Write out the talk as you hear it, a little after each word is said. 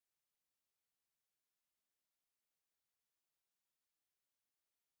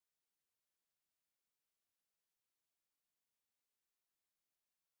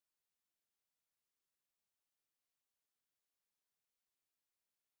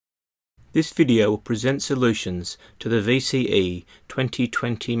This video will present solutions to the VCE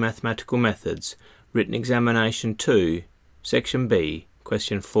 2020 Mathematical Methods Written Examination 2, Section B,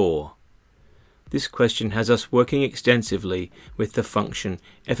 Question 4. This question has us working extensively with the function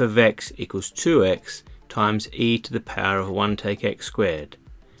f of x equals 2x times e to the power of 1 take x squared.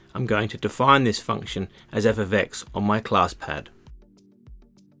 I'm going to define this function as f of x on my class pad.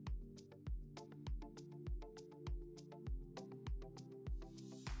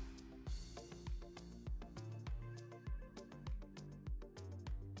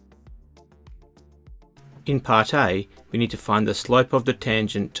 In part A, we need to find the slope of the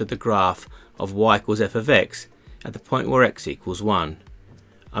tangent to the graph of y equals f of x at the point where x equals 1.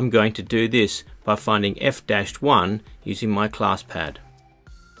 I'm going to do this by finding f-1 using my class pad.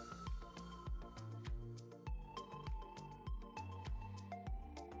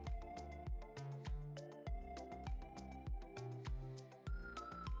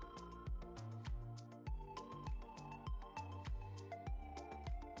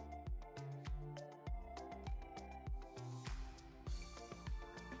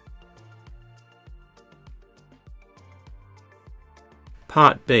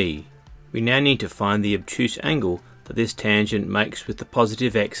 Part B. We now need to find the obtuse angle that this tangent makes with the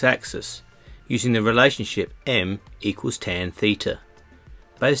positive x-axis, using the relationship m equals tan theta.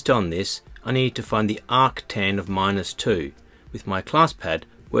 Based on this, I need to find the arctan of -2, with my class pad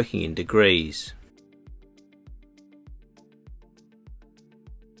working in degrees.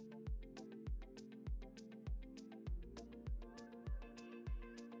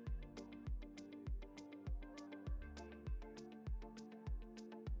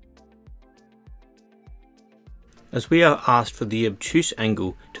 As we are asked for the obtuse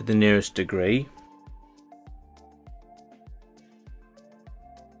angle to the nearest degree,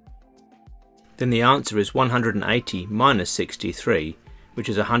 then the answer is 180 minus 63, which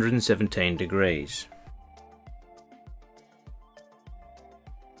is 117 degrees.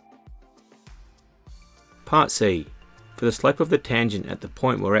 Part C. For the slope of the tangent at the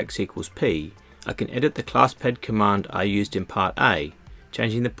point where x equals p, I can edit the class pad command I used in Part A,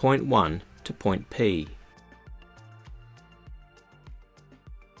 changing the point 1 to point P.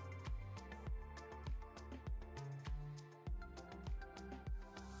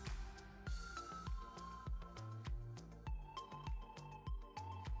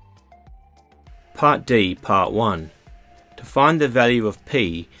 Part D, Part 1. To find the value of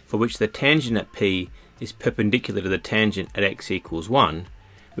p for which the tangent at p is perpendicular to the tangent at x equals 1,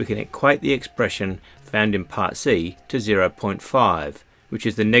 we can equate the expression found in Part C to 0.5, which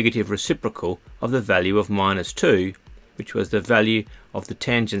is the negative reciprocal of the value of -2, which was the value of the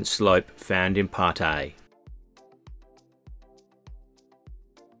tangent slope found in Part A.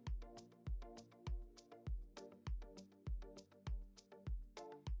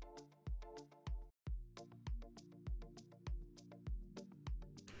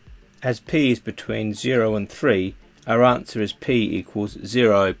 As p is between 0 and 3, our answer is p equals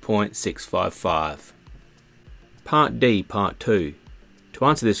 0.655. Part D, Part 2. To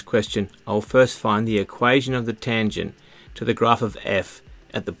answer this question, I will first find the equation of the tangent to the graph of f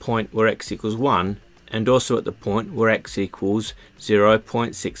at the point where x equals 1 and also at the point where x equals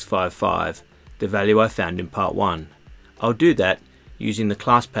 0.655, the value I found in Part 1. I'll do that using the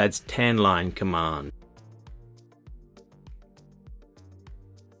class pad's tan line command.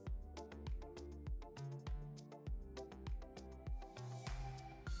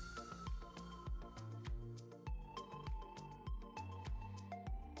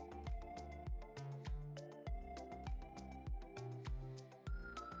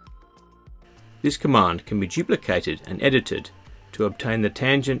 This command can be duplicated and edited to obtain the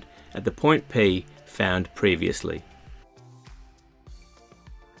tangent at the point P found previously.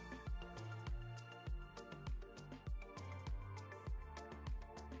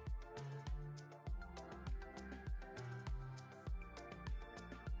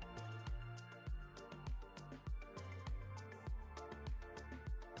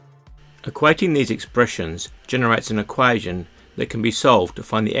 Equating these expressions generates an equation that can be solved to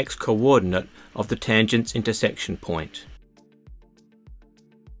find the x-coordinate of the tangent's intersection point.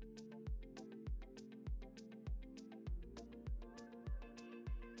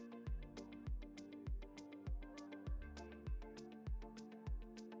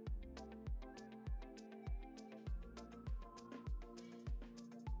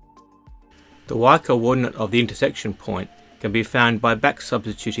 The y-coordinate of the intersection point can be found by back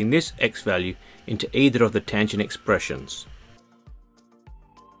substituting this x value into either of the tangent expressions.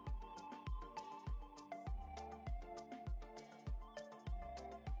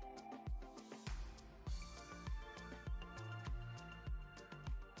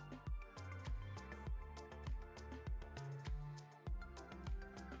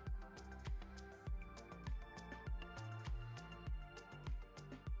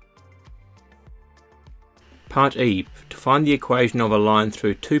 Part E, to find the equation of a line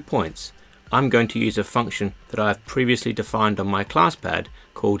through 2 points, I'm going to use a function that I have previously defined on my class pad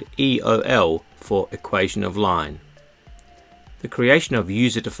called EOL for equation of line. The creation of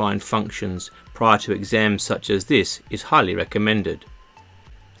user-defined functions prior to exams such as this is highly recommended.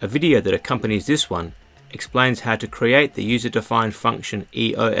 A video that accompanies this one explains how to create the user-defined function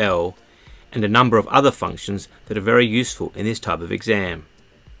EOL and a number of other functions that are very useful in this type of exam.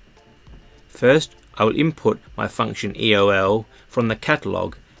 First, I will input my function EOL from the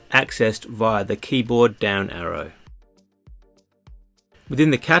catalogue accessed via the keyboard down arrow. Within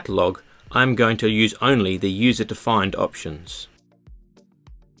the catalogue, I am going to use only the user-defined options.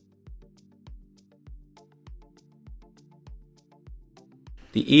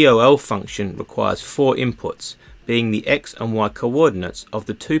 The EOL function requires 4 inputs, being the x and y coordinates of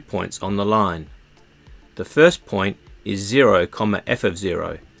the 2 points on the line. The first point is 0, f of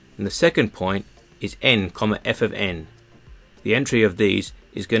 0, and the second point is n, f of n. The entry of these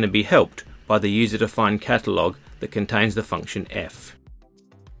is going to be helped by the user-defined catalogue that contains the function f.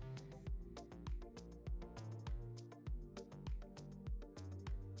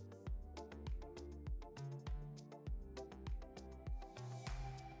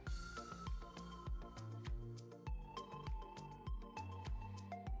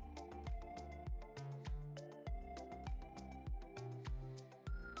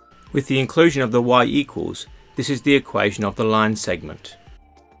 With the inclusion of the y equals, this is the equation of the line segment.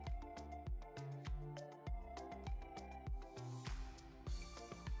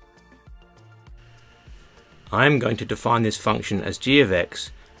 I am going to define this function as g of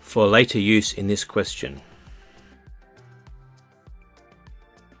x for later use in this question.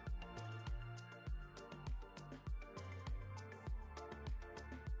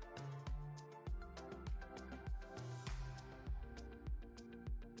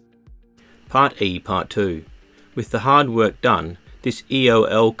 Part E, Part 2. With the hard work done, this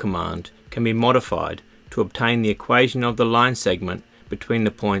EOL command can be modified to obtain the equation of the line segment between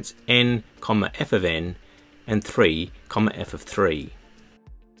the points n, f of n and 3, f of 3.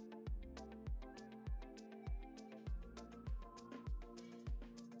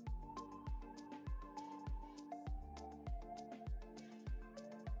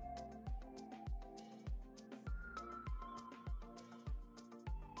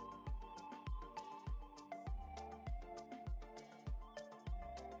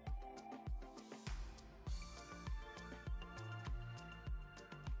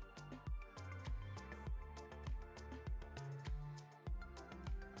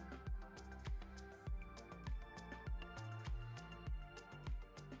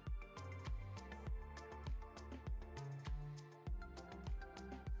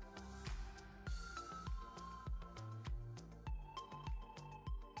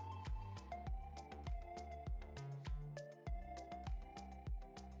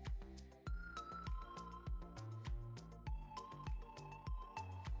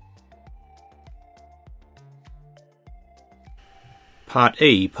 Part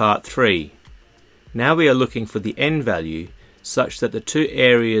E, Part 3. Now we are looking for the n value such that the two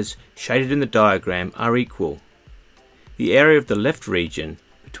areas shaded in the diagram are equal. The area of the left region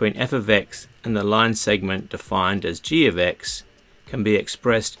between f of x and the line segment defined as g of x can be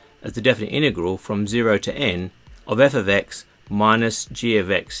expressed as the definite integral from 0 to n of f of x minus g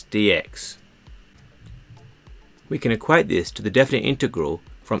of x dx. We can equate this to the definite integral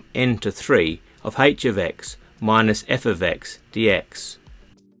from n to 3 of h of x minus f of x dx.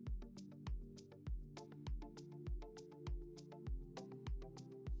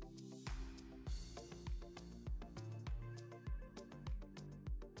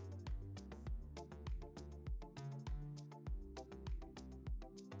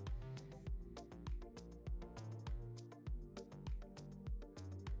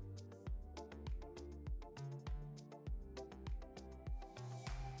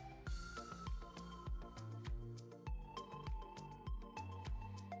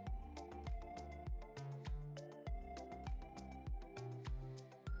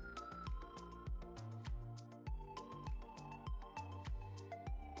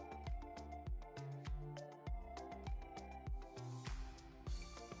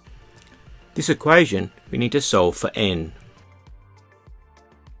 This equation we need to solve for n.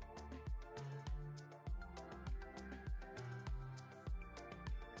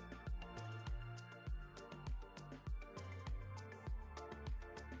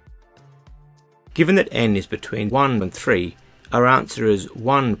 Given that n is between 1 and 3, our answer is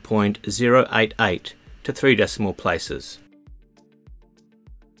 1.088 to 3 decimal places.